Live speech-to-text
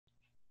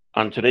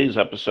On today's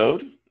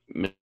episode,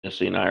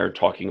 Missy and I are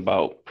talking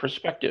about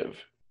perspective.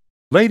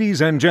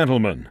 Ladies and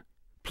gentlemen,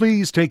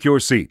 please take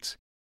your seats.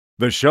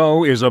 The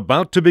show is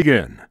about to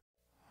begin.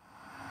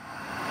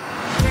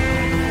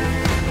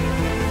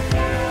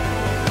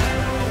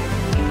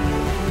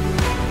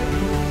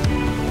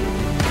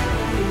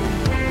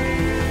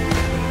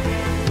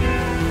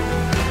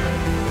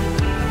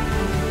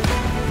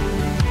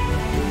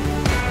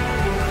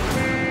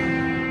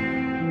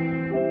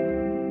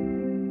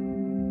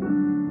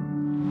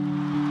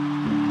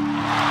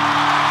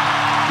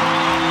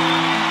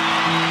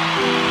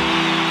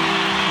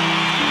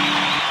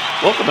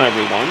 Welcome,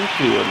 everyone,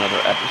 to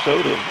another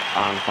episode of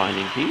On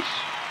Finding Peace.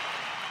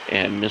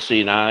 And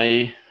Missy and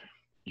I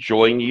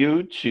join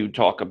you to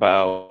talk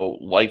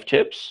about life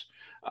tips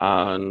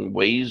on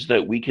ways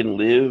that we can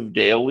live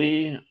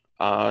daily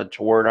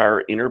toward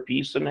our inner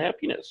peace and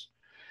happiness.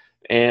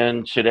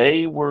 And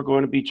today we're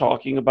going to be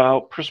talking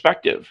about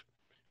perspective,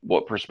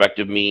 what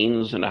perspective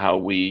means and how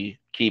we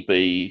keep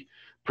a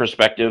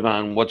perspective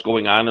on what's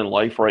going on in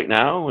life right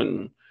now,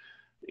 and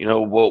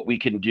what we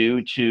can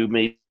do to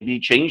maybe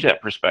change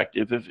that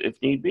perspective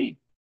if need be.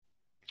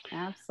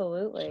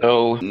 Absolutely.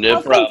 So,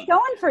 how's things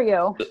going for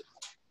you?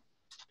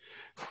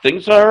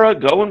 Things are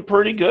going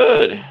pretty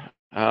good.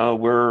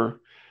 We're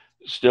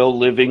still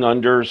living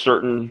under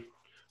certain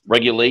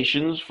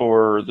regulations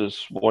for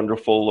this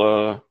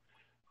wonderful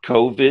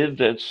COVID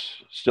that's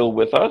still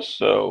with us.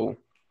 So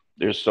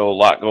there's still a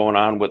lot going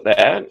on with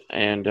that,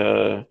 and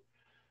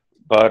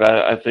but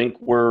I think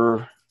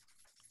we're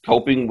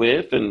coping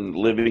with and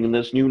living in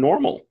this new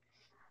normal.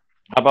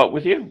 How about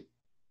with you?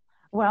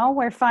 Well,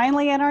 we're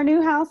finally in our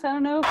new house. I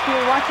don't know if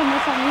you're watching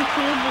this on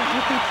YouTube,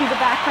 you can see the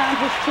background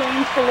has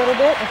changed a little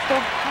bit. It's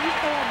still kind of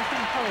still have the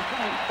same color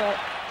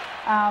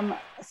paint,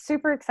 but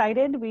super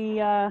excited.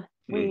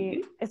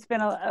 It's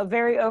been a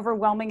very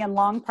overwhelming and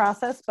long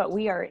process, but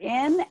we are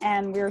in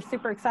and we're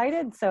super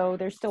excited. So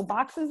there's still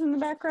boxes in the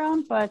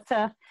background, but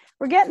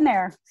we're getting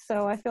there.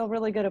 So I feel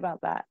really good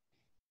about that.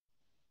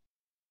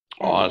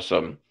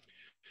 Awesome.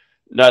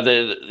 Now,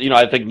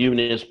 I think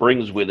newness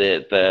brings with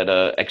it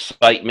that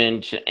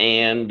excitement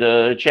and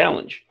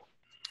challenge.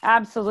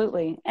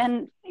 Absolutely.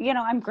 And,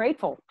 I'm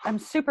grateful. I'm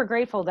super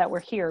grateful that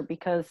we're here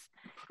because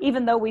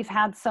even though we've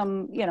had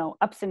some,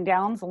 ups and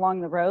downs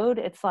along the road,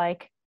 it's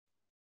like,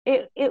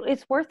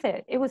 it's worth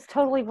it. It was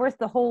totally worth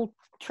the whole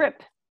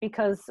trip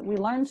because we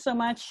learned so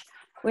much.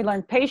 We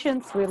learned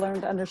patience, we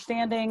learned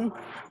understanding,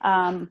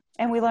 and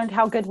we learned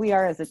how good we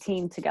are as a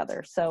team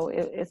together. So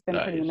it's been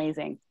pretty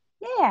amazing.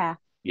 Yeah.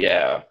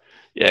 Yeah.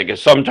 Yeah,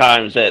 because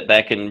sometimes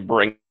that can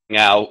bring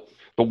out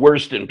the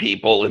worst in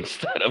people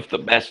instead of the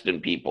best in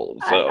people.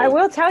 So I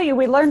will tell you,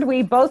 we learned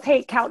we both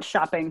hate couch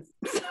shopping.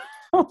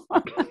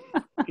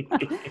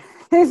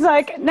 He's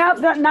like, no,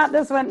 not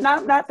this one,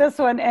 not this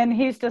one. And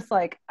he's just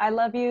like, I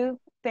love you.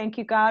 Thank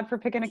you, God, for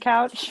picking a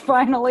couch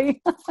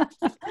finally.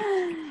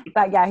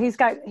 But yeah, he's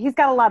got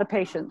a lot of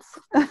patience.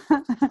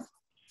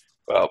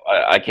 Well,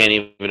 I can't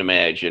even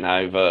imagine.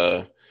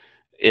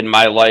 In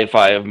my life,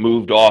 I have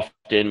moved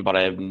often, but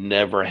I have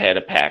never had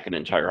to pack an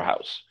entire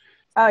house.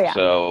 Oh, yeah.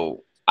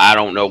 So I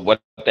don't know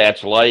what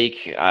that's like.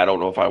 I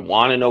don't know if I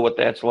want to know what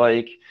that's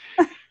like.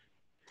 It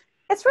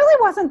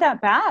really wasn't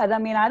that bad. I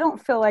mean, I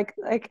don't feel like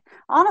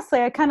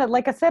honestly, I kind of,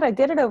 like I said, I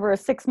did it over a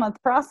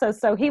 6-month process.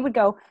 So he would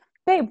go,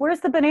 babe, where's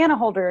the banana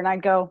holder? And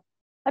I'd go,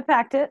 I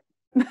packed it.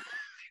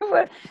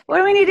 What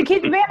do we need to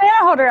keep the banana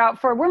holder out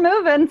for? We're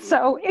moving,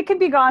 so it can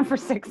be gone for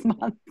 6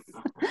 months.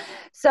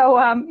 So,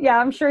 yeah,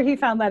 I'm sure he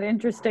found that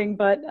interesting.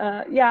 But,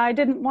 yeah, I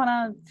didn't want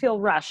to feel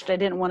rushed. I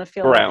didn't want to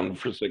feel around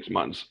for 6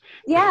 months.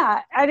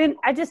 Yeah,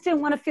 I just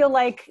didn't want to feel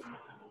like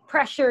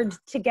pressured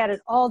to get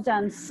it all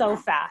done so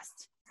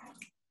fast.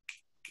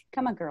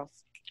 Come on,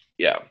 girls.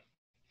 Yeah.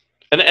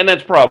 And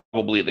that's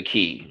probably the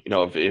key.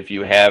 If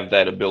you have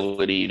that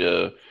ability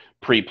to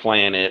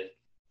pre-plan it,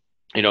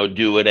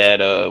 do it at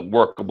a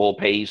workable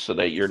pace so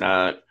that you're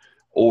not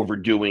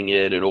overdoing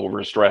it and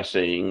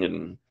overstressing.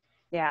 And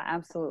yeah,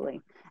 absolutely.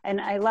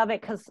 And I love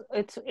it because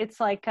it's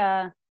like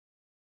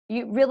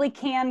you really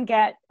can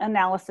get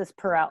analysis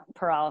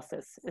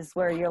paralysis, is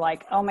where you're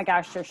like, oh my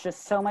gosh, there's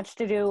just so much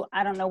to do.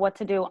 I don't know what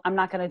to do. I'm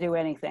not going to do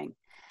anything.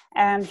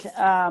 And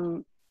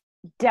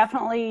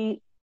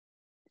definitely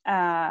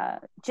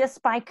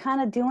just by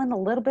kind of doing a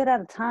little bit at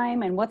a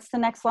time and what's the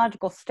next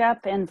logical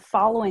step and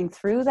following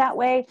through that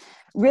way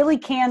really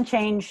can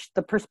change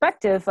the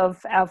perspective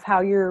of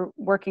how you're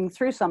working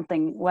through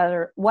something,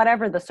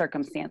 whatever the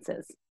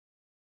circumstances.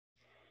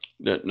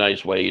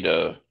 Nice way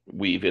to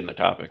weave in the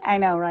topic. I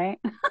know, right?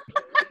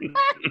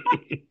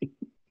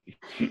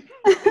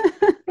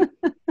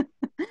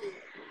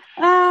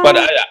 But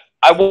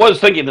I was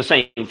thinking the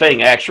same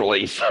thing,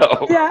 actually.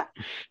 So yeah.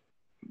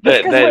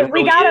 that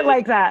we got it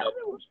like that.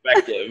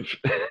 Perspective.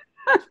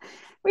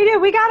 We do.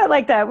 We got it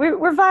like that.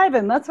 We're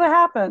vibing. That's what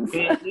happens.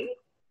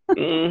 Mm-hmm.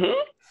 Mm-hmm.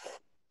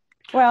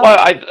 Well,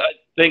 I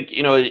think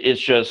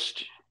it's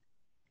just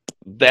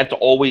that's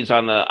always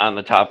on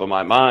the top of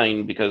my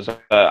mind because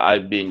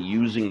I've been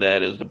using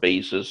that as the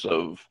basis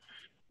of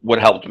what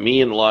helped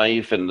me in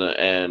life,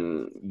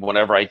 and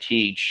whenever I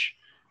teach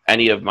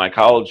any of my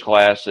college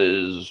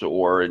classes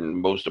or in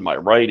most of my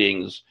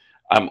writings,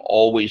 I'm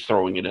always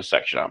throwing in a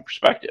section on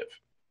perspective,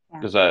 Yeah.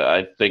 because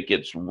I think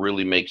it's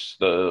really makes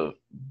the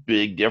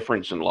big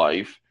difference in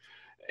life,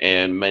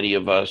 and many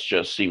of us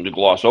just seem to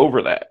gloss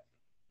over that.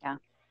 Yeah.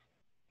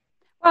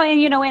 Well,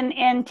 and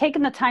and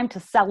taking the time to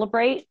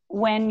celebrate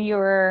when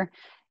your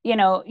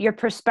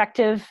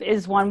perspective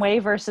is one way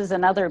versus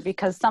another,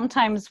 because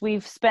sometimes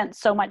we've spent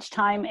so much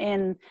time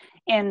in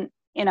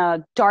a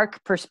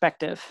dark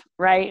perspective,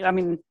 right? I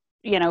mean,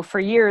 for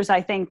years,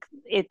 I think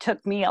it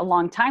took me a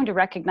long time to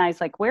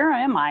recognize, like, where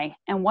am I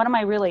and what am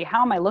I really,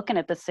 how am I looking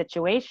at this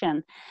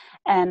situation?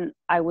 And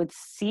I would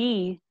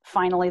see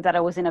finally that I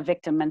was in a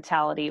victim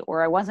mentality,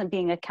 or I wasn't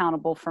being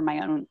accountable for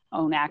my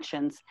own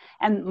actions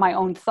and my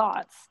own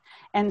thoughts.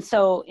 And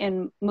so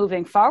in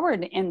moving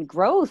forward in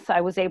growth,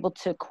 I was able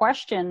to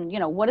question,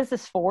 what is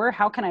this for?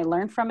 How can I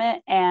learn from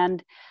it?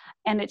 And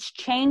it's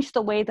changed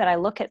the way that I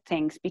look at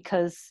things,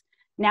 because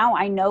now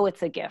I know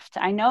it's a gift.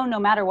 I know no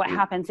matter what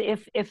happens,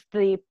 if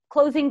the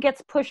closing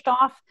gets pushed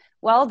off,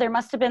 well, there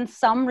must have been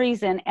some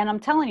reason. And I'm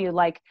telling you,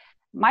 like,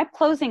 my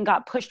closing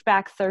got pushed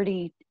back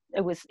 30,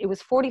 it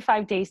was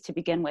 45 days to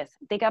begin with.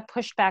 They got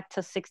pushed back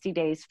to 60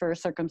 days for a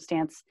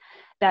circumstance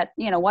that,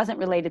 wasn't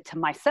related to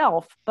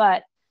myself,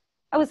 but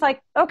I was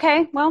like,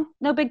 okay, well,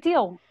 no big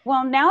deal.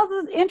 Well, now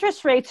the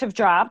interest rates have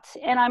dropped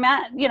and I'm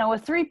at, a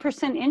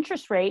 3%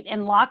 interest rate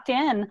and locked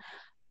in.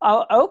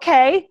 Oh,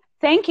 okay.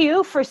 Thank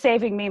you for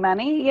saving me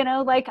money.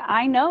 Like,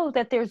 I know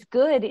that there's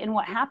good in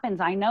what happens.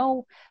 I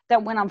know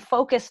that when I'm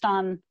focused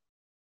on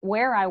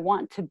where I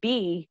want to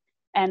be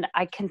and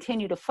I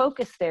continue to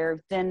focus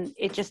there, then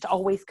it just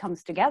always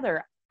comes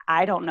together.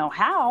 I don't know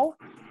how,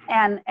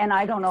 and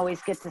I don't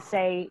always get to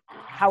say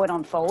how it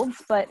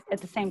unfolds, but at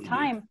the same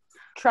time,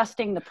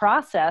 trusting the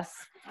process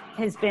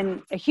has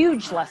been a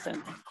huge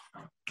lesson.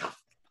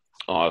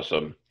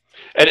 Awesome.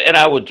 And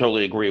I would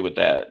totally agree with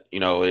that.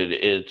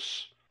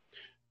 It's,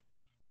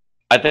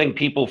 I think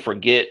people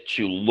forget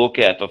to look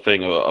at the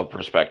thing of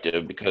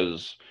perspective,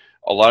 because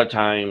a lot of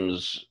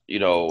times,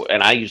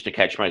 and I used to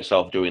catch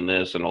myself doing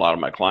this, and a lot of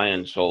my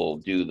clients will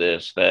do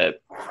this,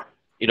 that,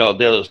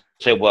 they'll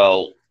say,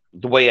 well,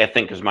 the way I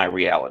think is my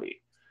reality.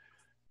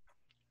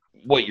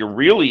 What you're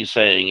really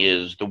saying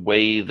is the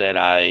way that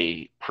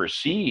I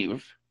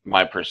perceive,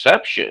 my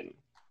perception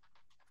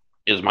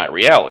is my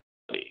reality.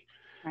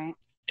 Right.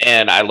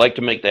 And I like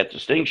to make that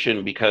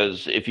distinction,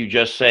 because if you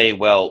just say,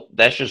 well,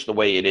 that's just the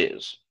way it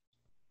is,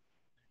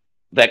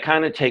 that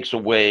kind of takes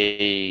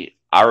away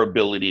our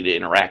ability to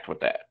interact with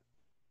that.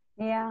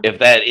 Yeah. If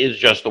that is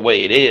just the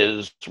way it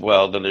is,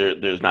 well, then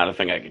there's not a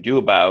thing I can do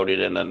about it.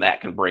 And then that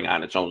can bring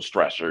on its own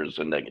stressors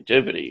and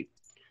negativity.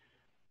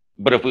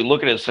 But if we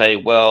look at it and say,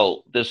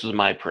 well, this is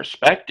my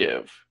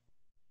perspective,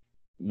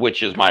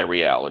 which is my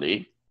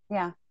reality,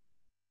 Yeah.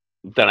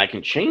 then I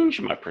can change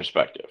my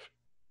perspective.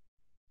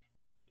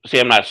 See,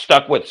 I'm not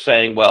stuck with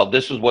saying, well,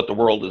 this is what the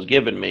world has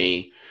given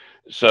me,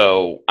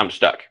 so I'm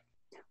stuck.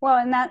 Well,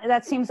 and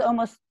that seems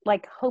almost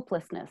like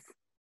hopelessness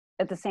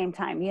at the same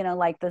time,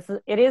 like,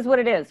 it is what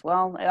it is.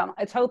 Well,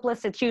 it's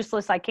hopeless, it's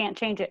useless, I can't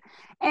change it.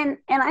 And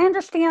I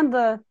understand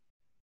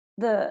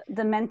the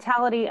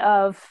mentality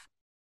of,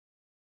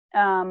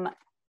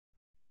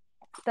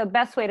 the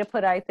best way to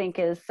put it, I think,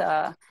 is,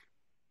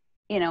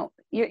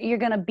 you're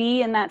going to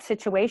be in that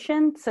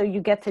situation, so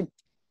you get to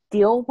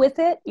deal with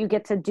it, you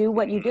get to do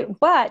what you do.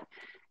 But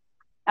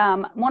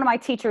one of my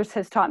teachers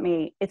has taught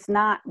me, it's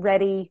not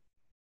ready,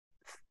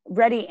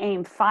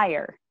 aim,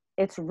 fire.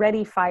 It's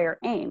ready, fire,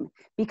 aim,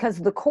 because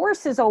the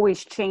course is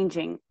always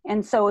changing.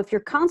 And so if you're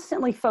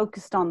constantly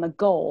focused on the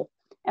goal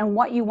and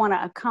what you want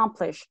to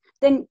accomplish,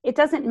 then it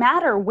doesn't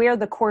matter where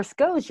the course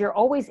goes. You're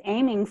always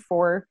aiming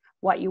for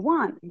what you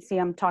want. You see,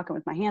 I'm talking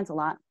with my hands a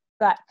lot,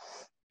 but,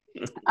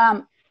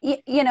 and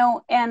then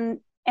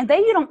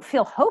you don't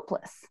feel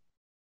hopeless.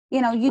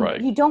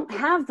 Right. You don't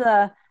have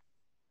the,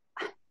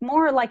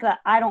 more like the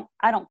I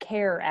don't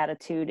care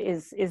attitude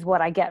is what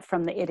I get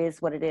from the it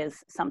is what it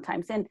is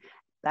sometimes. And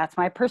that's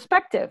my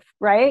perspective,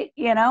 right?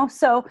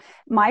 So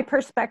my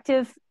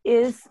perspective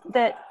is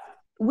that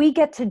we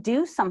get to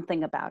do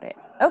something about it.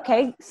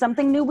 Okay,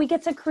 something new we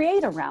get to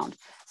create around,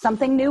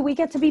 something new we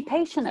get to be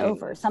patient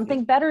over,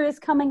 something better is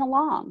coming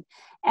along.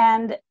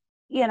 And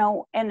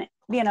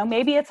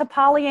maybe it's a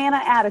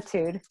Pollyanna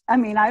attitude. I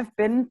mean, I've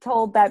been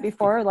told that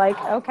before, like,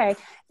 okay,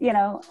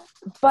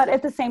 but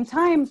at the same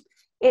time,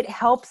 it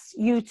helps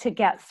you to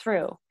get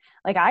through.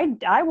 Like,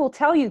 I will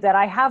tell you that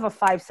I have a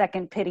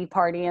 5-second pity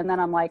party, and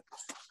then I'm like,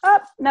 oh,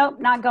 nope,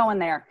 not going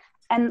there,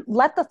 and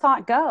let the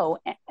thought go.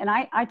 And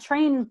I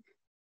train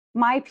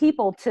my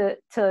people to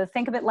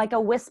think of it like a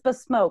wisp of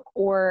smoke,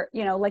 or,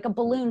 like a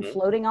balloon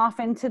floating off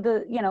into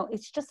the,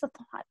 it's just a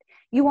thought.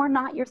 You are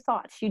not your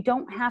thoughts. You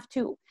don't have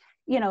to,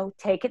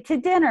 take it to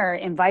dinner,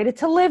 invite it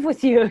to live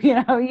with you.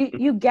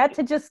 You get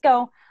to just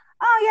go,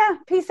 oh yeah,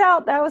 peace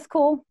out. That was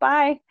cool.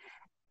 Bye.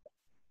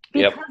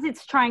 Yep. Because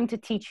it's trying to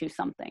teach you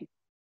something.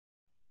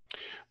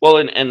 Well,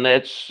 and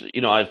that's,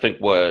 I think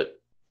what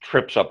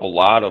trips up a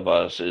lot of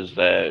us is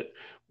that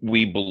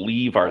we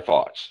believe our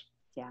thoughts.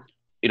 Yeah.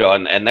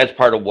 And that's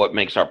part of what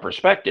makes our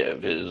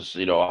perspective is,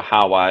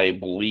 how I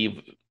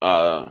believe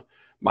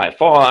my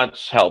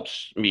thoughts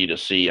helps me to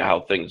see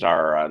how things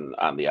are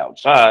on the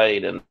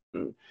outside, and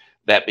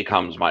that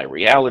becomes my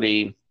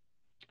reality.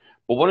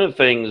 But one of the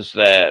things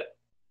that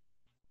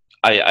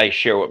I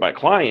share with my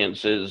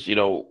clients is,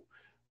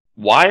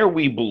 why are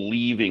we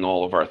believing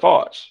all of our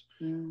thoughts?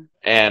 Mm.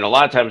 And a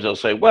lot of times they'll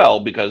say, well,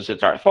 because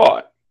it's our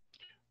thought.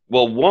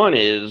 Well, one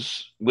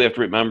is we have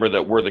to remember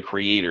that we're the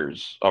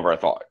creators of our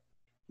thought.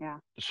 Yeah.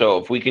 So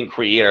if we can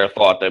create our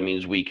thought, that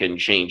means we can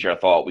change our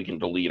thought, we can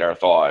delete our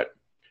thought.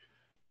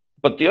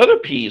 But the other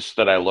piece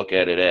that I look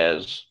at it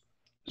as,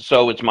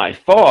 so it's my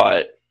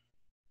thought,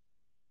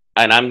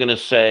 and I'm going to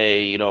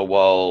say,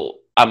 well,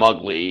 I'm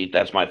ugly.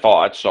 That's my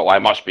thought, so I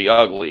must be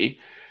ugly.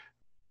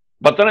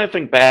 But then I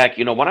think back,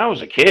 when I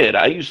was a kid,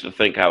 I used to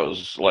think I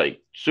was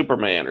like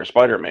Superman or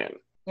Spider-Man.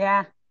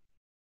 Yeah.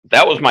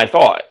 That was my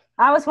thought.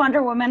 I was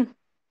Wonder Woman.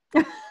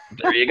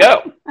 There you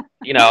go.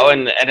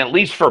 And at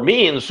least for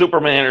me in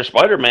Superman or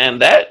Spider-Man,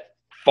 that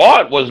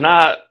thought was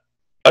not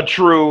a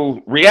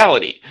true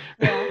reality.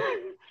 Yeah.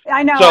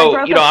 I know. So,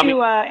 I broke a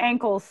few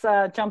ankles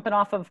jumping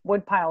off of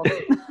wood piles.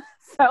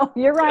 So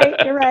you're right.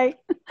 You're right.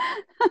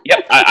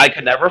 Yep, I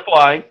could never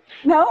fly.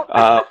 No.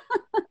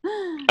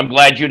 I'm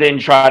glad you didn't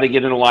try to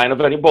get in the line of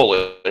any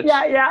bullets.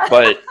 Yeah.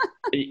 But,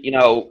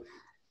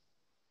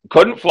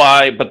 couldn't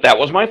fly, but that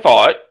was my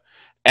thought.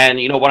 And,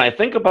 when I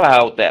think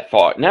about that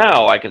thought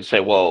now, I can say,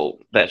 well,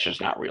 that's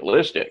just not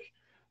realistic.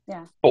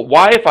 Yeah. But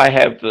why, if I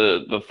have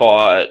the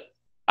thought,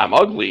 I'm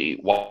ugly,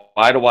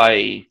 why do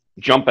I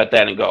jump at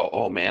that and go,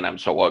 oh man, I'm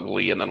so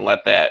ugly, and then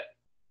let that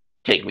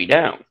take me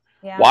down?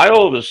 Yeah. Why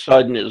all of a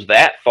sudden is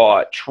that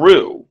thought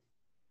true?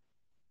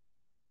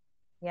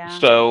 Yeah.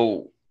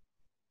 So,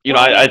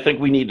 I think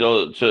we need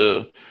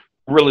to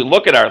really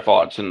look at our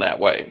thoughts in that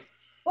way.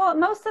 Well,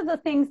 most of the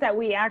things that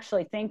we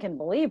actually think and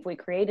believe we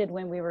created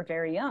when we were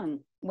very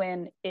young.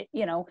 When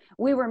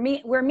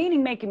we're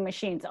meaning making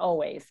machines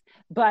always,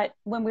 but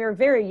when we were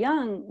very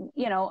young,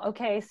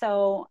 okay,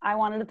 so I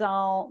wanted a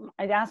doll.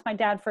 I asked my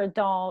dad for a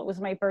doll. It was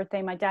my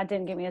birthday. My dad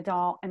didn't give me a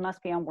doll. I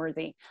must be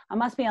unworthy. I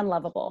must be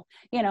unlovable.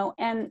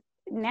 And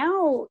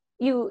now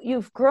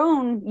you've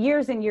grown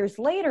years and years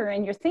later,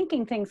 and you're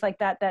thinking things like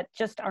that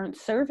just aren't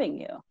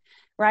serving you,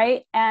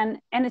 right? And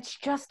it's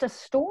just a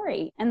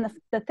story. And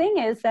the thing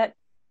is that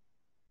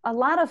a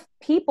lot of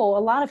people, a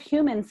lot of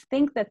humans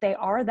think that they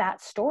are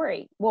that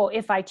story. Well,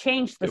 if I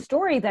change the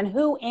story, then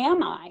who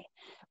am I?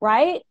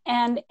 Right.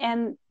 And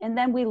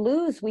then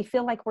we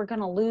feel like we're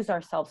going to lose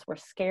ourselves. We're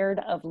scared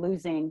of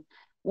losing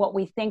what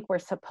we think we're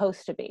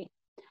supposed to be.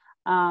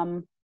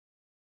 And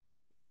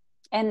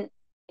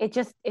it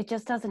just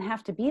doesn't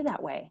have to be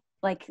that way.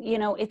 Like,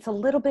 it's a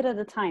little bit at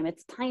a time.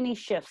 It's tiny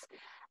shifts.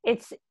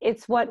 It's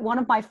what one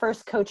of my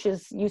first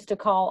coaches used to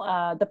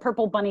call the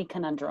purple bunny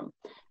conundrum,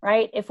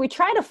 right? If we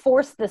try to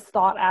force this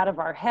thought out of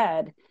our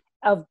head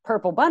of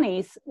purple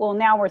bunnies, well,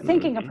 now we're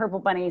thinking of purple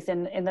bunnies,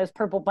 and those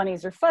purple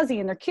bunnies are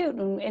fuzzy and they're cute,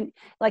 and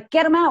like,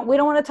 get them out. We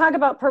don't want to talk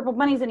about purple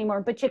bunnies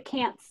anymore, but you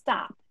can't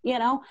stop,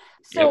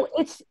 So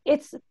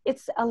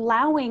it's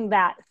allowing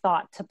that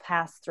thought to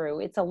pass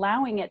through. It's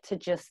allowing it to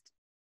just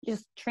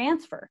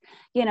transfer.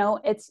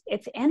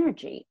 It's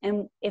energy,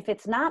 and if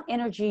it's not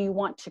energy you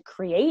want to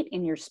create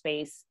in your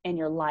space, in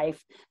your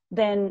life,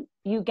 then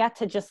you get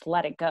to just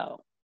let it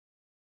go.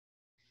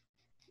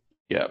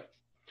 Yeah.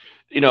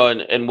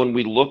 And when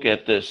we look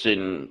at this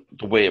in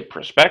the way of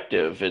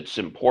perspective, it's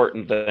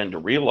important then to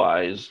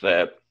realize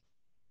that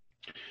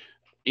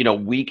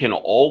we can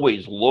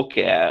always look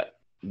at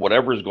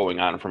whatever's going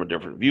on from a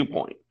different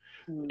viewpoint.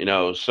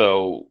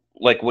 So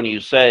like when you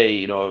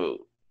say,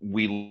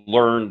 we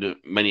learned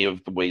many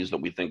of the ways that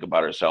we think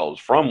about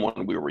ourselves from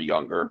when we were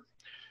younger,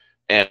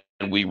 and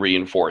we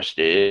reinforced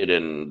it.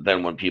 And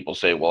then when people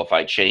say, well, if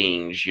I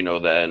change,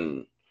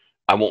 then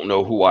I won't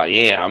know who I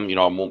am,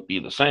 I won't be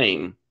the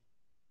same.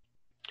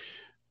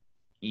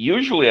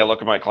 Usually I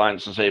look at my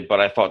clients and say, but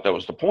I thought that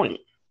was the point.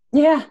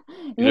 Yeah.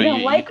 You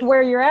don't like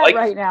where you're at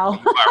right now.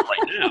 You are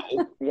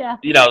right now.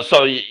 Yeah.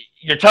 So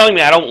you're telling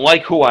me I don't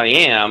like who I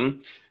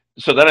am.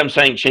 So then I'm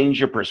saying change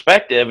your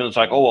perspective, and it's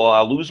like, oh, well,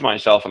 I'll lose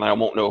myself and I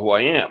won't know who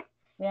I am.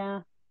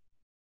 Yeah.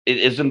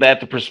 Isn't that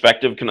the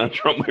perspective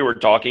conundrum we were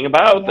talking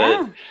about? Yeah.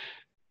 That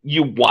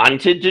you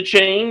wanted to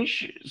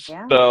change.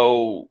 Yeah.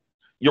 So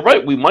you're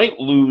right. We might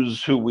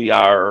lose who we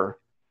are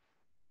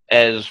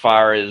as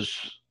far as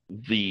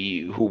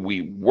who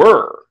we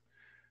were,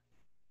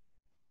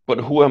 but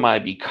who am I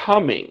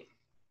becoming?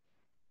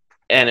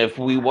 And if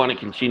we want to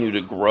continue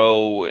to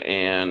grow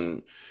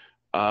and,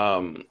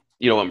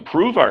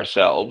 improve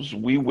ourselves,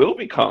 we will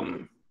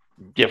become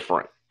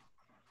different.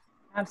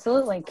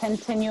 Absolutely.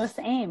 Continuous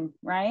aim,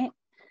 right?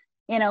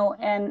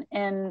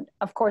 And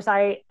of course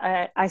I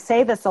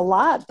say this a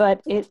lot,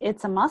 but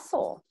it's a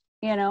muscle.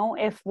 You know,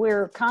 if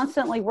we're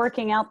constantly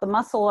working out the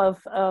muscle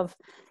of,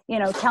 you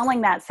know,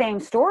 telling that same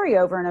story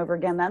over and over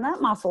again, then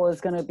that muscle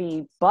is going to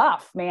be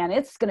buff, man.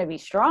 It's going to be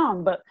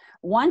strong. But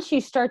once you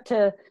start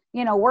to,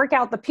 you know, work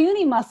out the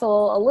puny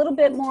muscle a little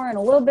bit more and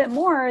a little bit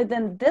more,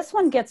 then this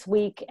one gets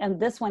weak and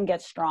this one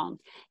gets strong,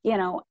 you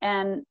know,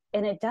 and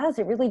it does,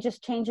 it really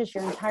just changes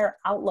your entire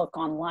outlook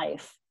on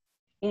life,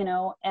 you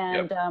know,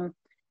 and, Yep.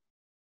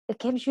 it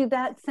gives you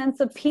that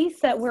sense of peace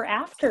that we're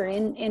after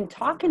in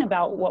talking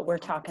about what we're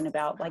talking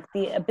about, like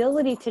the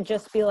ability to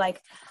just be like,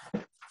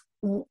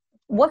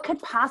 what could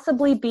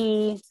possibly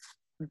be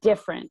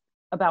different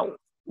about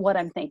what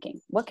I'm thinking?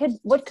 What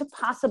could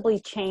possibly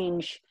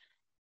change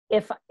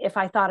if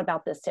I thought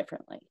about this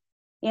differently?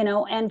 You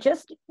know, and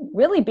just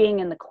really being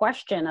in the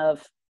question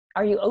of,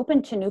 are you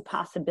open to new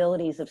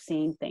possibilities of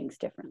seeing things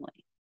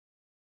differently?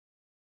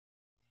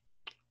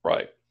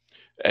 Right.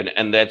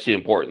 And that's the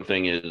important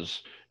thing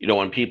is, you know,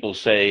 when people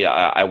say,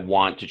 I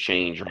want to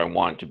change or I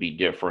want to be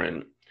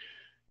different,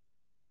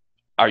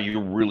 are you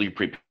really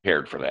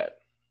prepared for that?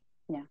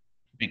 Yeah.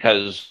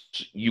 Because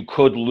you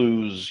could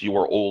lose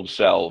your old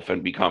self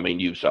and become a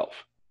new self.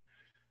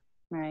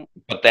 Right.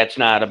 But that's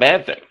not a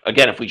bad thing.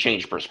 Again, if we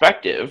change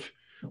perspective,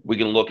 we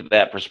can look at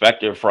that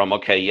perspective from,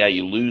 okay, yeah,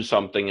 you lose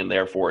something and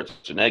therefore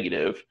it's a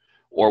negative.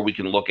 Or we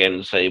can look at it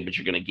and say, but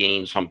you're going to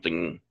gain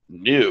something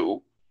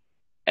new,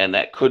 and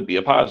that could be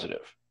a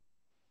positive.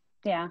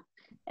 Yeah.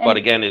 But And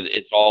again,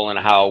 it's all in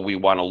how we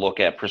want to look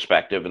at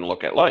perspective and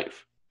look at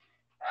life.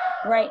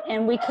 right.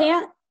 And we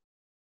can't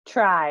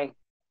try,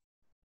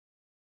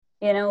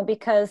 you know,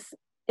 because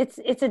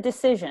it's a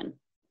decision.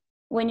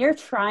 When you're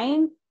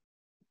trying,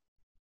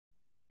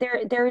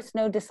 there is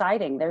no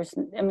deciding. There's,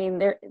 I mean,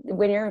 there,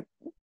 when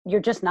you're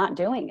just not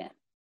doing it.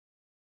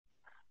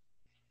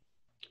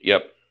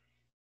 Yep.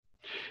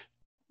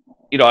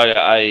 You know,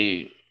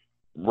 I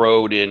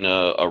wrote in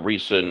a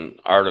recent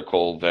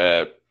article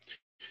that,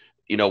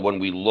 you know, when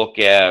we look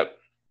at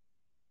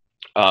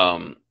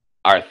um,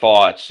 our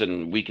thoughts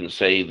and we can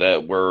say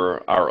that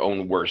we're our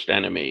own worst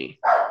enemy,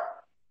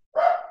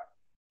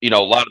 you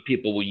know, a lot of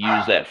people will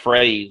use that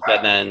phrase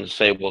and then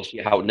say, well, see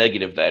how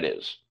negative that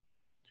is.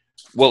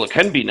 Well, it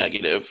can be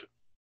negative,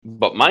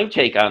 but my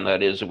take on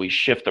that is if we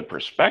shift the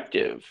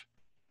perspective,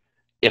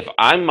 if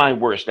I'm my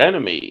worst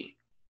enemy,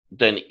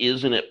 then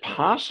isn't it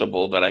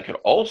possible that I could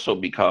also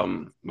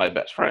become my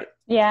best friend?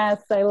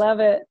 Yes, I love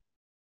it.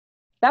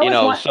 That You was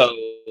know, one. so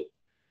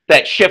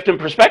that shift in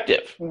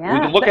perspective, we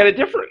can Yeah, look at it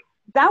different.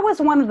 that was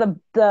one of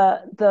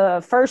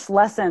the first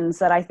lessons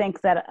that I think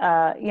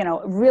that you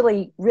know,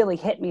 really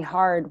hit me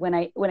hard when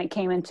it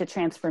came into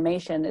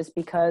transformation, is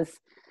because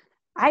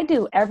I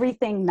do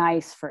everything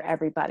nice for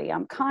everybody.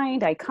 I'm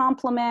kind, I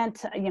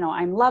compliment, you know,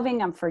 I'm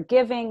loving, I'm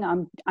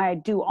forgiving, I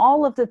do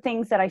all of the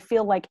things that I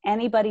feel like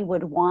anybody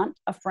would want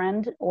a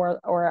friend or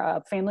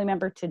a family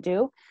member to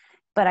do,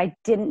 but I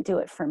didn't do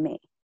it for me.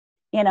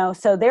 You know,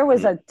 so there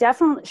was Mm, a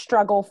definite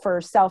struggle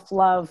for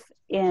self-love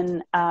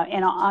in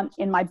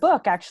my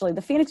book, actually,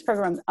 the Phoenix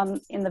program.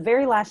 In the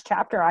very last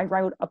chapter, I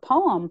wrote a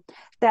poem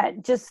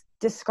that just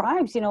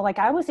describes, you know, like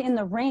I was in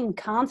the ring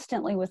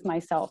constantly with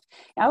myself.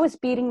 I was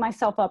beating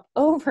myself up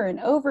over and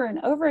over and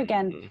over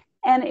again. mm,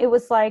 And it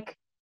was like,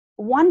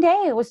 one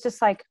day it was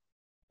just like,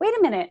 wait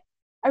a minute.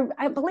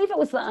 I believe it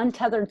was the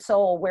Untethered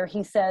Soul, where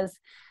he says,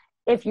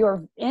 if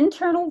your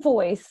internal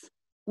voice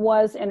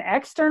was an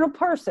external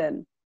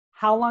person,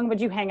 how long would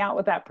you hang out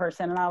with that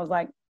person? And I was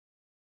like,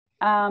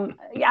 yeah,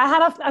 I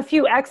had a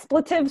few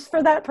expletives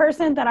for that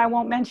person that I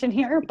won't mention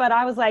here, but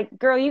I was like,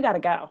 girl, you got to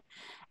go.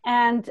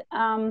 And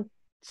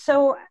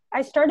so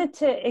I started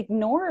to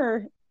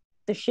ignore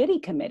the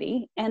shitty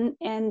committee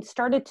and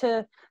started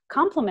to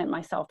compliment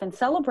myself and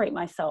celebrate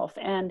myself.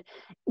 And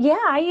yeah,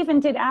 I even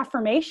did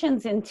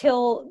affirmations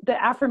until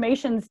the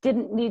affirmations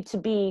didn't need to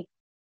be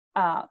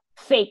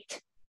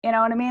faked. You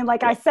know what I mean?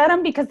 Like, I yeah. said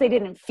them because they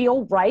didn't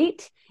feel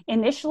right.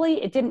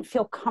 Initially, it didn't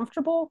feel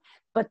comfortable.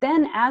 But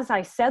then as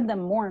I said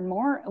them more and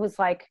more, it was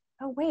like,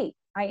 oh, wait,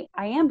 I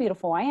am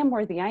beautiful. I am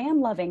worthy. I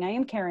am loving. I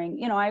am caring.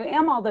 You know, I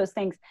am all those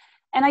things.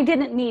 And I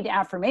didn't need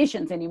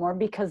affirmations anymore,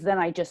 because then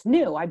I just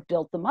knew I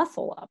built the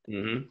muscle up,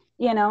 Hmm.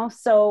 you know?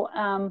 So,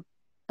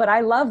 but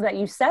I love that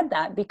you said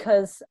that,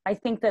 because I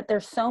think that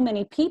there's so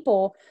many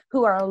people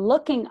who are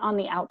looking on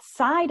the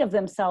outside of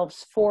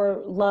themselves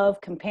for love,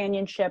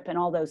 companionship, and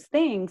all those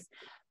things,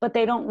 but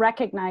they don't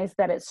recognize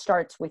that it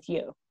starts with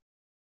you.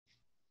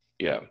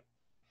 Yeah.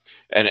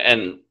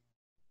 And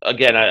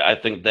again, I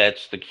think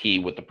that's the key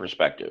with the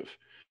perspective.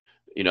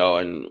 You know,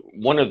 and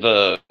one of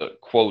the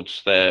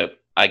quotes that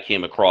I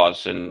came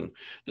across, and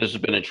this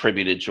has been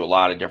attributed to a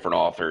lot of different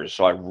authors,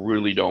 so I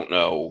really don't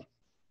know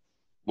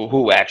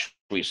who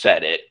actually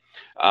said it.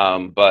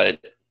 But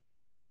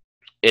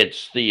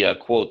it's the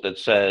quote that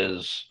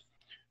says,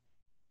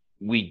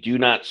 we do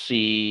not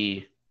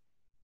see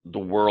the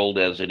world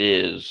as it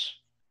is,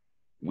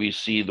 we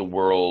see the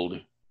world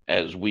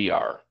as we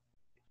are.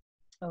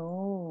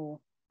 Oh,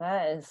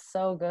 that is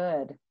so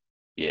good.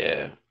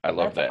 Yeah, I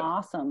love That's that.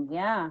 awesome.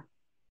 Yeah.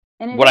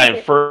 And it When is I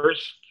it.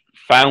 first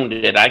found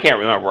it. I can't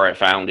remember where I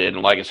found it.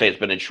 And like I say, it's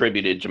been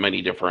attributed to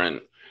many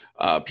different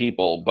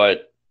people,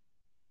 but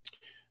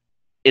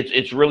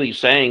it's really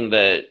saying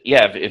that,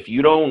 yeah, if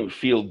you don't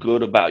feel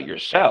good about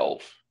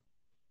yourself,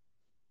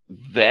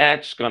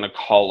 that's going to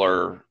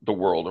color the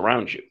world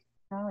around you.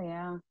 Oh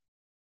yeah.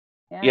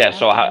 Yeah, Yeah.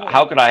 So absolutely.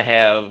 how could I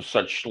have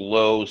such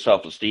low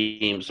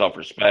self-esteem,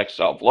 self-respect,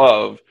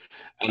 self-love,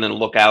 and then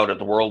look out at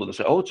the world and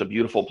say, oh, it's a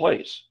beautiful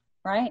place?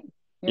 Right.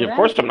 You're You know, of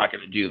course, right. I'm not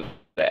going to do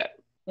that.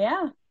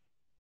 Yeah.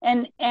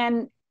 And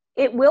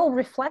it will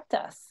reflect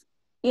us,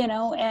 and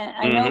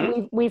I know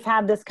Hmm. we've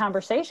had this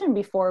conversation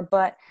before,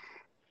 but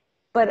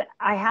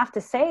I have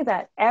to say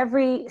that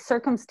every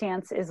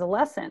circumstance is a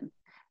lesson,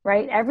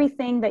 right?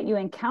 Everything that you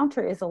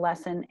encounter is a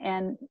lesson.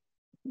 And,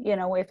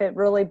 if it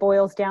really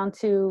boils down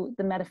to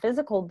the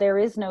metaphysical, there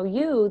is no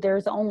you,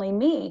 there's only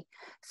me.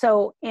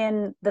 So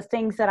in the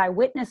things that I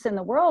witness in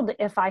the world,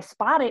 if I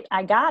spot it,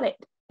 I got it.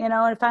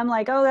 If I'm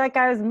like, oh, that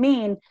guy was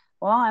mean,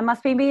 well, I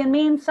must be being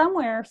mean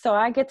somewhere. So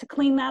I get to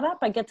clean that up.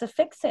 I get to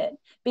fix it,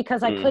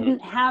 because I Hmm. couldn't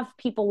have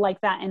people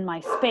like that in my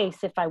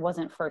space if I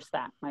wasn't first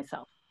that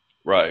myself,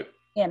 Right.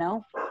 you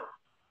know?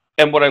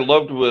 And what I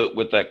loved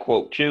with that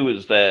quote too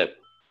is that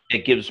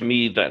it gives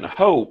me then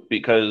hope,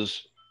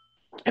 because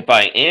if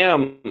I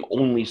am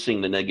only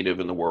seeing the negative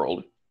in the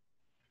world,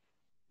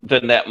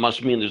 then that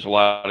must mean there's a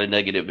lot of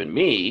negative in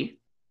me,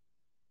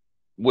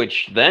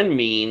 which then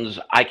means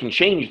I can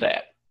change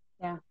that.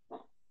 Yeah.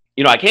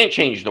 You know, I can't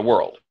change the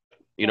world.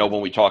 You know, Yeah.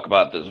 when we talk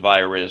about this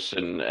virus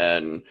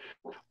and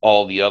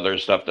all the other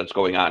stuff that's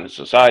going on in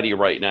society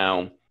right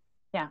now,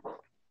 Yeah.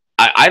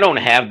 I don't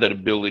have that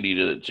ability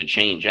to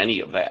change any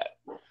of that.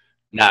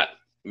 Not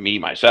me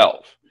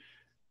myself,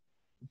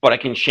 but I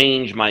can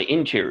change my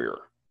interior.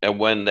 And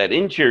when that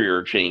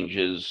interior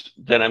changes,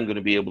 then I'm going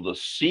to be able to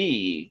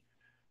see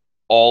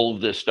all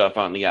of this stuff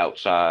on the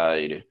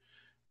outside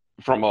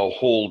from a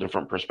whole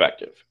different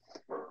perspective.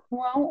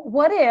 Well,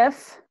 what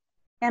if,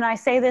 and I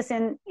say this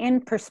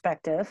in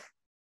perspective,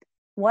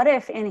 what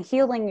if in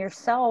healing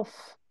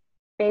yourself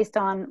based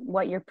on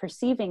what you're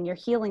perceiving, you're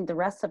healing the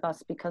rest of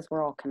us because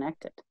we're all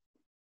connected?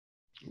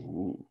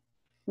 Ooh.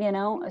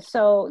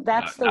 So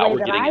that's the Now way we're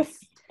that getting into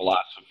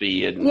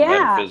philosophy and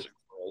yeah. metaphysical.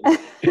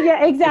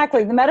 Yeah,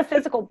 exactly. The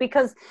metaphysical,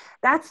 because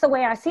that's the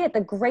way I see it.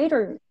 The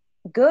greater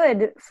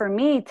good for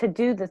me to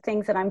do the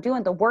things that I'm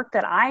doing, the work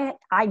that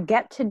I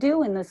get to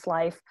do in this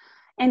life,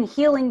 and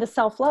healing the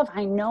self-love.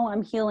 I know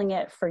I'm healing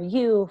it for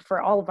you,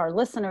 for all of our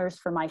listeners,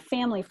 for my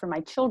family, for my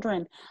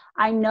children.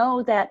 I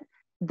know that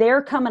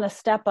they're coming a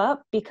step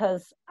up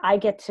because I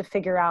get to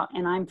figure out,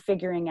 and I'm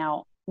figuring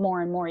out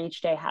more and more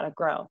each day, how to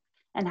grow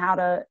and how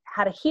to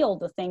heal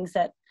the things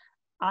that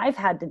I've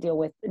had to deal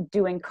with,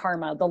 doing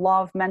karma, the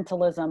law of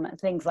mentalism,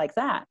 things like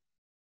that,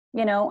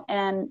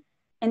 and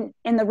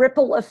the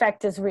ripple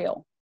effect is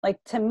real. Like,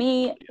 to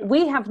me,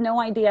 we have no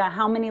idea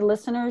how many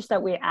listeners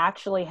that we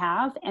actually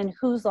have and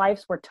whose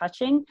lives we're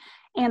touching,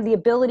 and the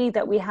ability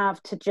that we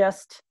have to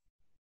just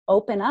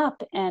open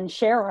up and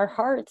share our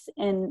hearts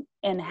and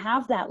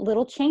have that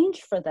little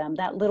change for them,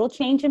 that little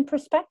change in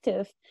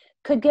perspective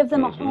could give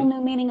them a whole Hmm.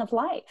 new meaning of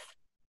life.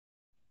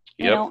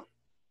 you Yep. know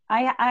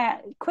I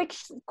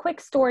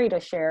quick story to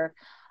share.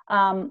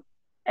 Um,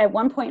 at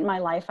one point in my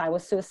life, I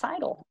was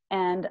suicidal,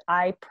 and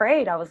I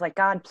prayed. I was like,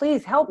 God,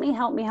 please help me,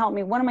 help me, help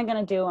me. What am I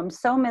going to do? I'm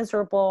so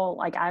miserable.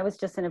 Like, I was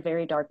just in a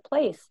very dark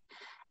place.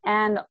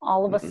 And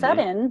all of a Hmm.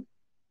 sudden,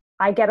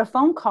 I get a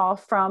phone call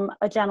from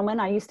a gentleman.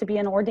 I used to be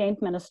an ordained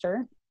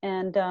minister,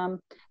 and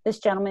this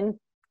gentleman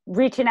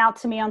reaching out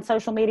to me on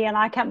social media, and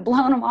I kept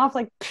blowing him off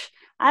like,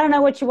 I don't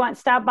know what you want.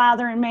 Stop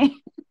bothering me.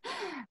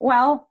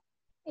 Well,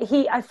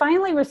 I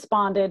finally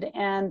responded,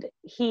 and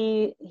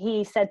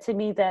he said to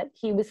me that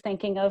he was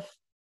thinking of,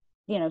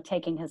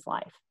 taking his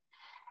life.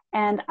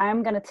 And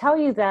I'm going to tell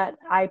you that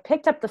I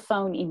picked up the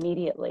phone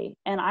immediately,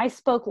 and I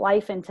spoke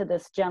life into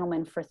this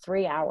gentleman for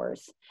 3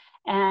 hours.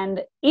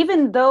 And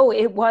even though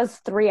it was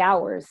 3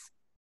 hours,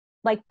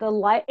 like,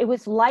 it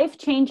was life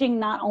changing,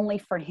 not only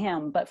for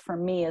him, but for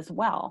me as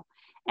well.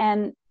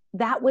 And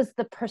that was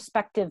the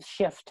perspective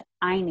shift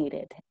I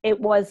needed. It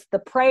was the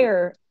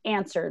prayer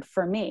answered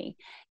for me,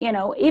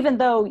 even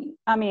though,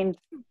 I mean,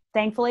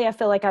 thankfully, I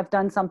feel like I've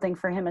done something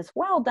for him as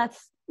well.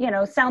 That's,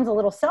 sounds a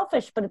little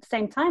selfish, but at the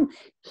same time,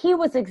 he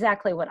was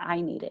exactly what I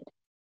needed.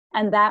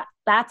 And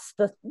that's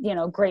the,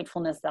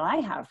 gratefulness that I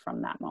have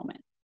from that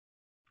moment.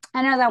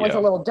 I know that was a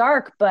Yeah. little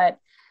dark, but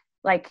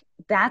like,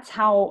 that's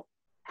how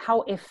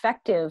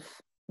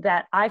effective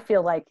that I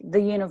feel like the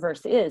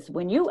universe is.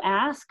 When you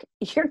ask,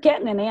 you're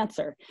getting an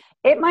answer.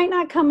 It might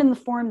not come in the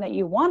form that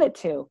you want it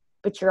to,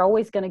 but you're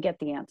always going to get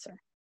the answer.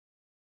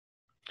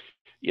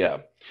 Yeah.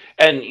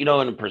 And, you know,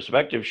 in a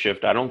perspective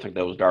shift, I don't think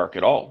that was dark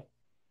at all.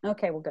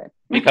 Okay, well, good.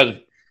 Because,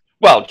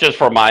 well, just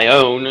for my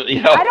own,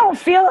 I don't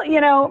feel,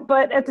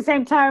 but at the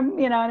same time,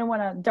 I don't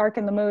want to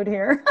darken the mood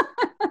here.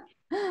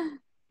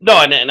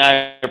 no, and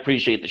I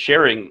appreciate the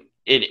sharing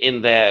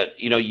in that,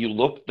 you know, you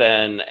look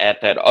then at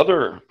that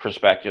other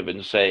perspective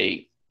and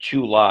say,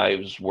 two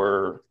lives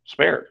were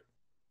spared.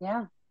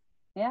 Yeah.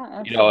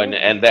 Yeah, You know, absolutely.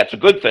 and that's a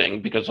good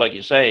thing, because like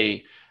you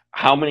say,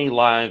 how many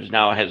lives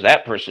now has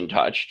that person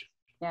touched?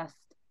 Yes.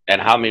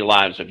 And how many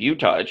lives have you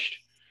touched?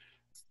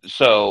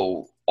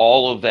 So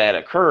all of that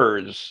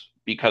occurs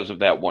because of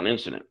that one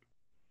incident.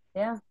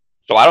 Yeah.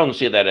 So I don't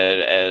see that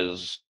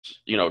as,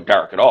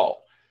 dark at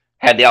all.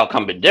 Had the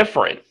outcome been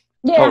different,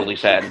 Yeah. totally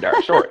sad and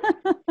dark story.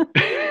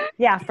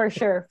 Yeah, for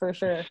sure. For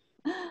sure.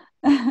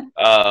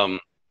 Um,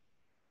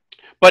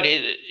 but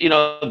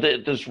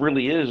this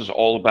really is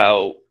all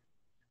about,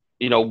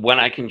 when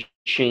I can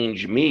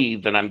change me,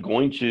 then I'm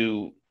going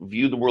to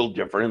view the world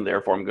different, and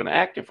therefore I'm going to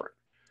act different.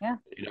 Yeah.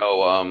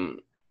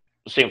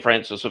 St.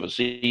 Francis of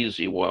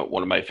Assisi,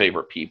 one of my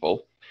favorite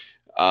people,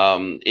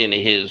 in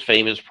his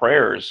famous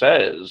prayer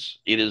says,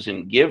 "It is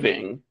in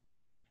giving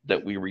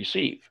that we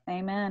receive."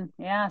 Amen.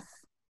 Yes,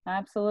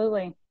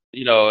 absolutely.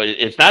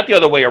 It's not the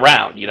other way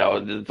around.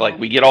 It's like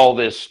we get all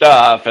this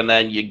stuff and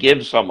then you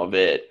give some of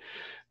it.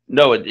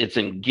 No, it's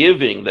in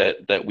giving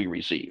that we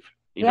receive,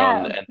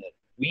 Yeah. and that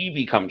we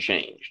become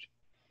changed.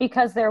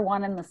 Because they're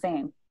one and the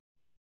same,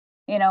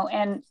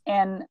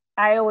 and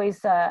I always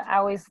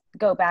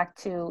go back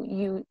to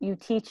you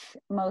teach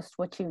most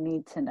what you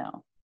need to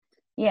know.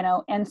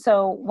 And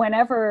so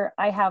whenever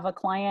I have a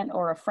client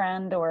or a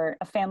friend or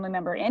a family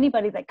member,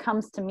 anybody that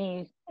comes to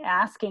me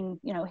asking,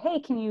 hey,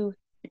 can you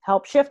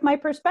help shift my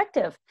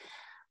perspective?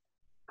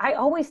 I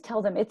always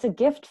tell them it's a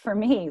gift for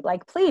me.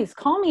 Like, please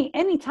call me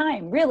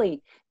anytime,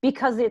 really,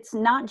 because it's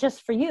not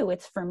just for you,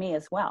 it's for me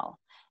as well.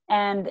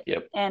 And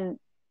Yep. and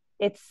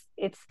it's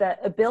the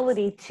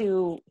ability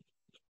to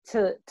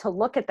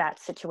look at that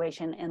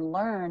situation and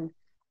learn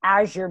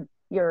as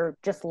you're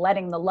just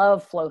letting the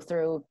love flow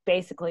through,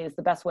 basically, is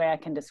the best way I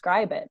can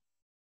describe it.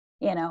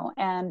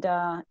 And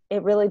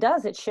it really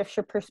does. It shifts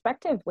your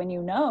perspective when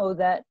you know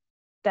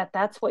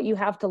that's what you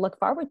have to look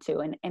forward to,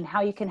 and how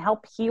you can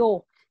help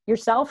heal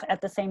yourself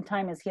at the same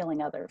time as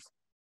healing others.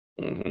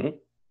 Mm-hmm.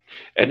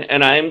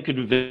 And I'm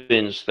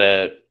convinced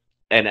that,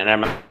 and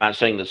I'm not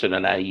saying this in a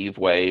naive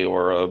way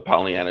or a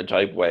Pollyanna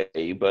type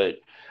way, but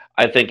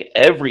I think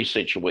every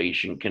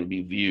situation can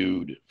be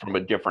viewed from a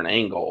different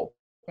angle.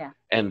 Yeah.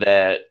 And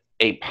that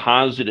a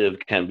positive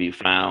can be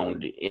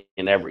found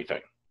in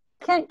everything.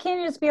 Can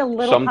you just be a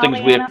little Some things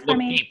we have Pollyanna to for look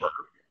me? deeper.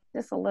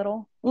 Just a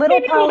little Maybe a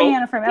little,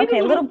 Pollyanna for me. maybe Okay,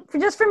 a little.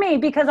 just for me,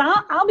 because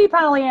I'll be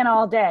Pollyanna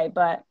all day,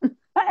 but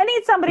I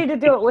need somebody to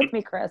do it with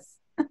me, Chris.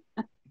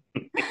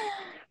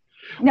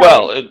 No,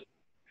 Well,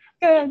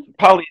 good.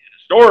 Pollyanna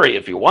story,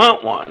 if you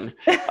want one.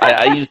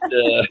 I used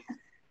to,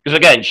 because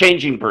again,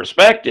 changing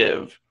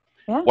perspective,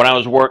 Yeah. when I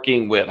was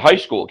working with high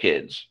school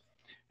kids,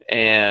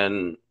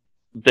 and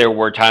there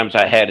were times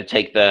I had to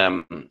take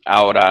them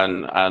out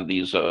on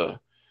these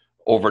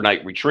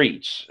overnight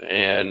retreats,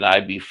 and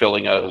I'd be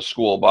filling a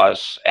school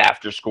bus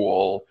after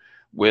school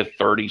with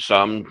 30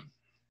 some,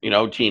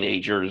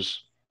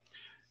 teenagers.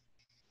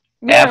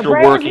 You're a After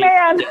brave working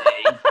man. all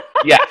day.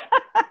 Yeah.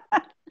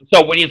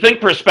 So when you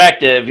think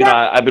perspective,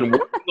 I've been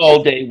working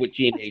all day with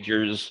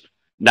teenagers.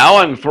 Now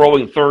I'm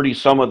throwing 30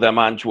 some of them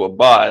onto a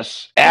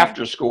bus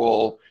after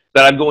school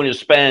that I'm going to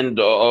spend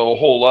a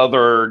whole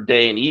other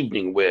day and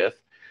evening with.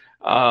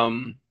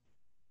 Um,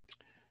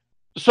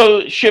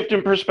 so shift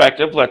in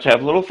perspective, let's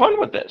have a little fun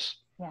with this.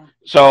 Yeah.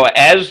 So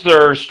as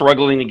they're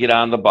struggling to get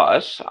on the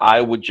bus,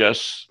 I would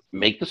just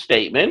make the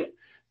statement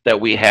that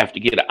we have to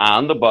get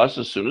on the bus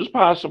as soon as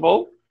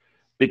possible,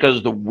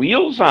 because the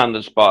wheels on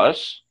this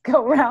bus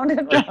Go round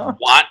and just round.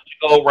 want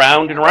to go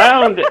round and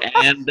round,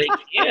 and they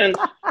can't.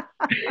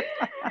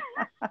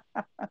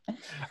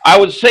 I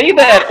would say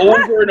that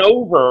over and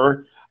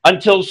over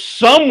until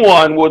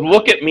someone would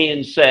look at me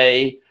and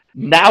say,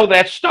 now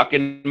that's stuck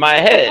in my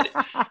head.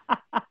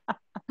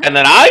 And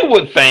then I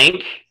would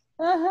think,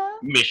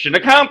 mission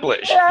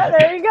accomplished. Yeah,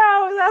 there you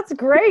go. That's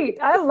great.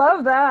 I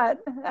love that.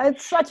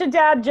 It's such a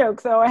dad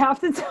joke, though, I have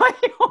to tell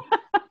you.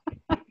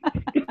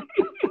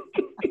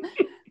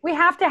 We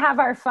have to have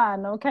our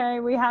fun, okay?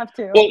 We have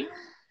to. Well,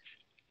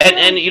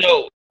 and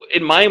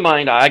in my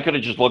mind, I could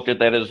have just looked at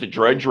that as the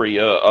drudgery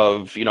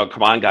of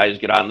come on, guys,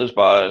 get on this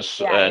bus,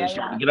 and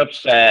start to get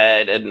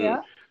upset, and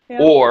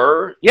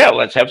or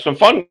let's have some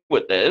fun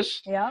with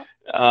this. Yeah.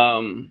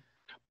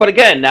 But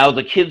again, now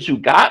the kids who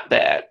got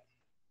that,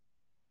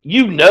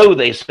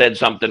 they said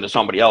something to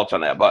somebody else on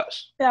that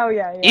bus. Oh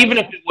yeah. Even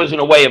if it was in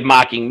a way of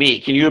mocking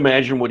me. Can you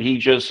imagine what he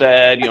just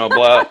said?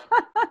 Blah.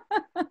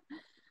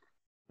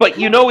 But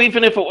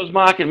even if it was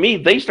mocking me,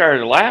 they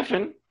started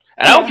laughing.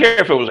 And I don't care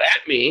if it was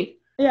at me.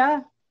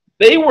 Yeah.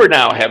 They were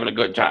now having a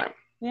good time.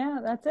 Yeah,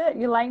 that's it.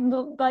 You lightened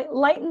the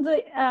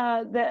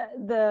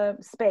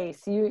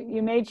space.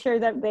 You made sure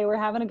that they were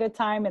having a good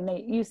time, and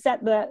you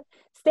set the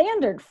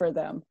standard for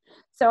them.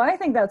 So I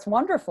think that's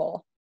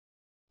wonderful.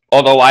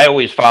 Although I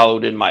always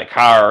followed in my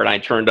car, and I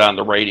turned on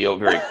the radio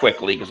very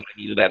quickly because I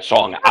needed that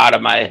song out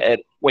of my head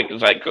as quick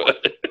as I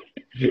could.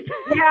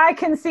 Yeah, I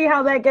can see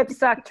how that gets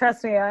stuck.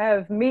 Trust me, I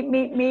have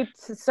meep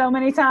so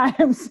many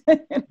times.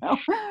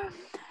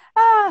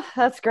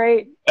 That's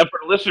great. And for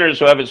listeners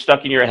who have it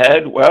stuck in your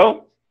head,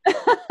 well,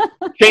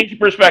 change your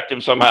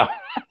perspective somehow.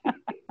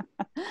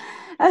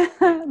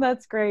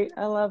 That's great.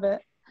 I love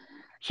it.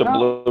 Well,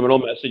 Subliminal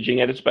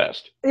messaging at its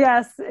best.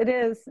 yes, it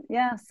is.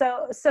 Yeah.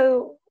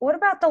 So what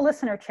about the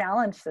listener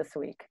challenge this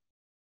week?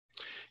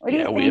 What do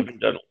you Yeah, we think? haven't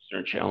done a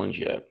listener challenge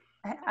yet.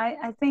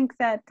 I think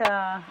that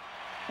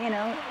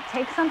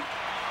take something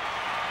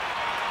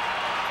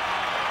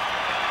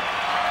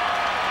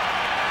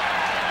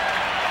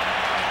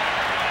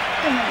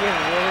that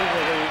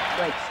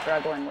you're really like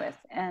struggling with,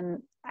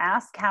 and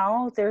ask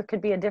how there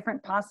could be a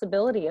different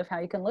possibility of how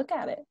you can look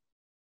at it.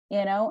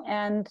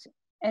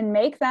 And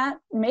make that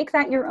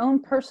your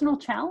own personal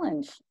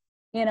challenge.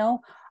 You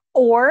know,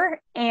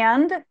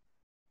 and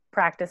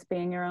practice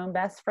being your own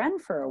best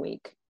friend for a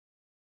week,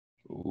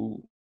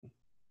 Ooh.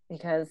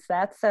 because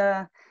that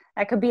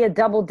could be a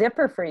double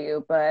dipper for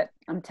you. But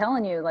I'm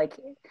telling you, like,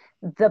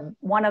 the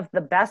one of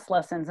the best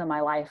lessons in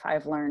my life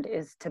I've learned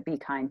is to be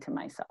kind to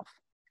myself.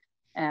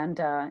 And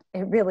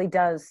it really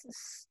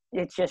does.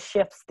 It just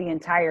shifts the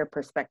entire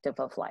perspective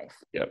of life.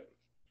 Yep.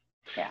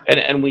 Yeah.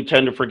 And we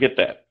tend to forget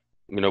that.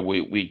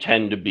 We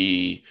tend to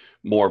be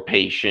more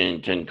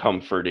patient and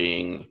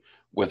comforting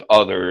with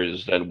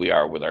others than we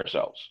are with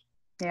ourselves.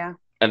 Yeah.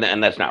 And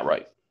that's not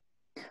right.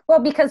 Well,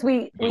 because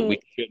we We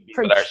should be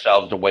with pro-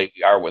 ourselves the way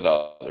we are with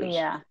others.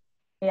 yeah.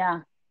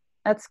 Yeah.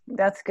 That's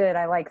good.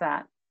 I like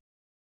that.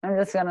 I'm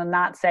just going to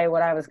not say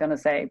what I was going to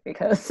say,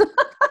 because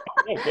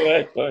Yeah, go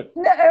ahead. Go ahead.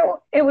 no,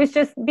 it was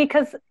just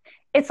because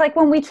it's like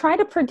when we try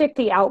to predict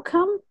the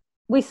outcome,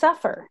 we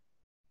suffer,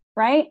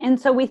 right? And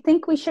so we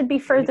think we should be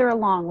further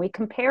along. We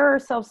compare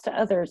ourselves to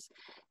others.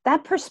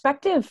 That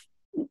perspective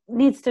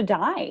needs to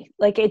die.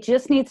 Like, it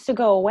just needs to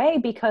go away,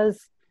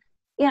 because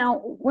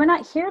we're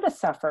not here to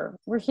suffer.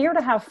 We're here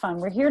to have fun.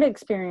 We're here to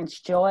experience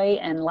joy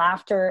and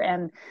laughter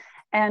and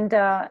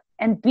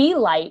be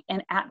light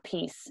and at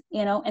peace,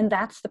 and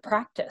that's the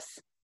practice.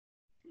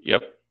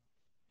 Yep.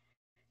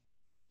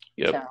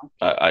 Yep. So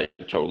I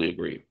totally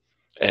agree.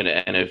 And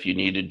if you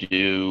need to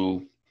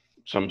do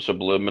some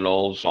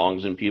subliminal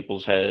songs in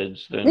people's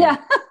heads, then yeah,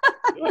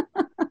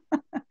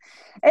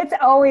 it's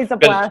always a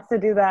because blast to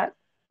do that.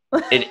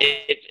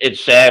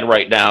 it's sad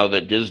right now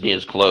that Disney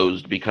is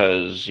closed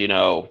because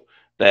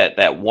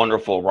that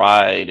wonderful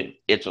ride,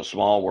 It's a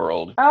Small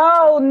World.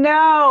 Oh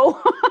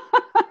no.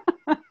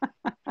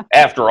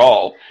 After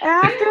all,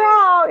 After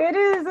all, it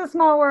is a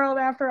small world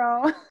after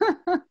all.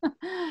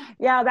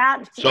 Yeah,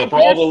 that so for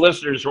all the here's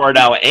listeners who are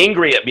now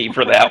angry at me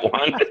for that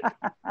one,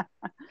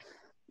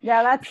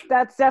 yeah,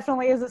 that's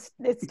definitely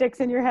it sticks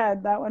in your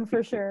head, that one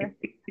for sure.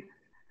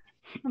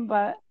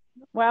 But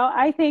well,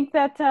 I think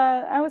that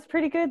I was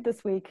pretty good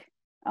this week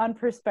on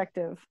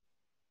perspective.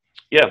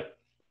 yeah.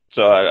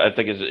 So I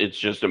think it's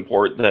just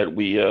important that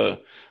we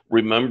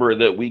remember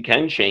that we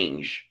can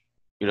change,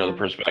 the Yeah.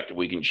 perspective.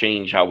 We can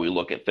change how we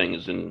look at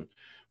things, and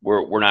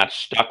we're not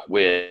stuck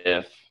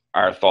with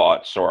our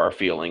thoughts or our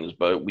feelings,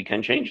 but we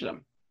can change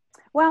them.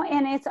 Well,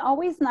 and it's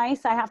always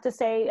nice, I have to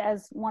say,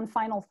 as one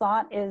final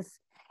thought, is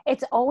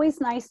it's always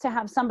nice to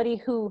have somebody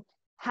who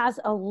has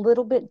a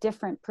little bit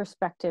different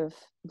perspective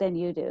than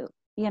you do,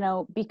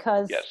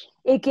 because Yes.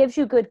 it gives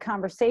you good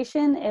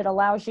conversation. It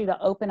allows you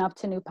to open up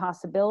to new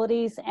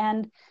possibilities,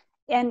 and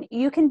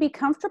you can be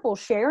comfortable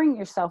sharing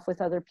yourself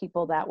with other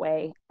people that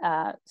way,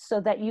 so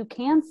that you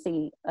can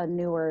see a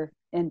newer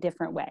and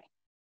different way.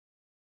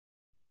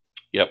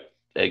 Yep.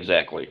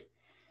 Exactly.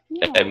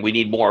 Yeah, And we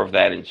need more of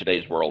that in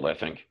today's world, I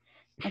think.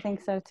 I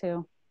think so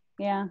too.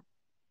 Yeah.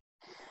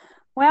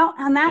 Well,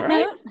 on All that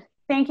right. note,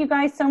 thank you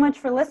guys so much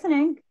for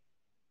listening.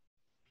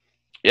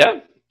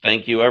 Yeah.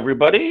 Thank you,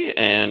 everybody.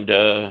 And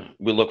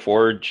we look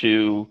forward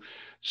to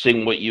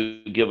seeing what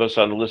you give us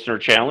on the listener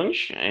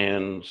challenge,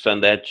 and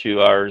send that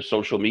to our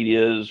social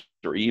medias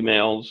or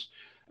emails.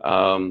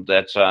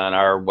 That's on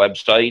our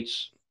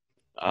websites.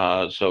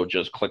 So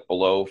just click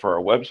below for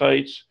our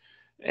websites.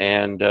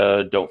 And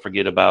don't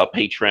forget about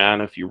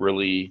Patreon. If you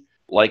really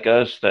like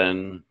us,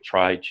 then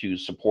try to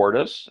support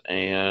us,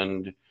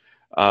 and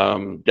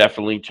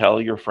definitely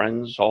tell your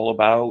friends all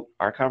about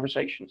our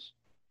conversations.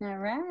 All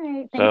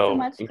right. Thanks so So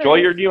much, enjoy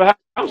Chris. your new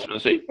house,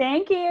 Missy.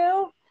 Thank you.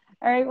 All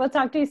right. We'll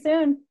talk to you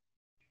soon.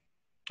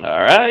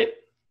 All right.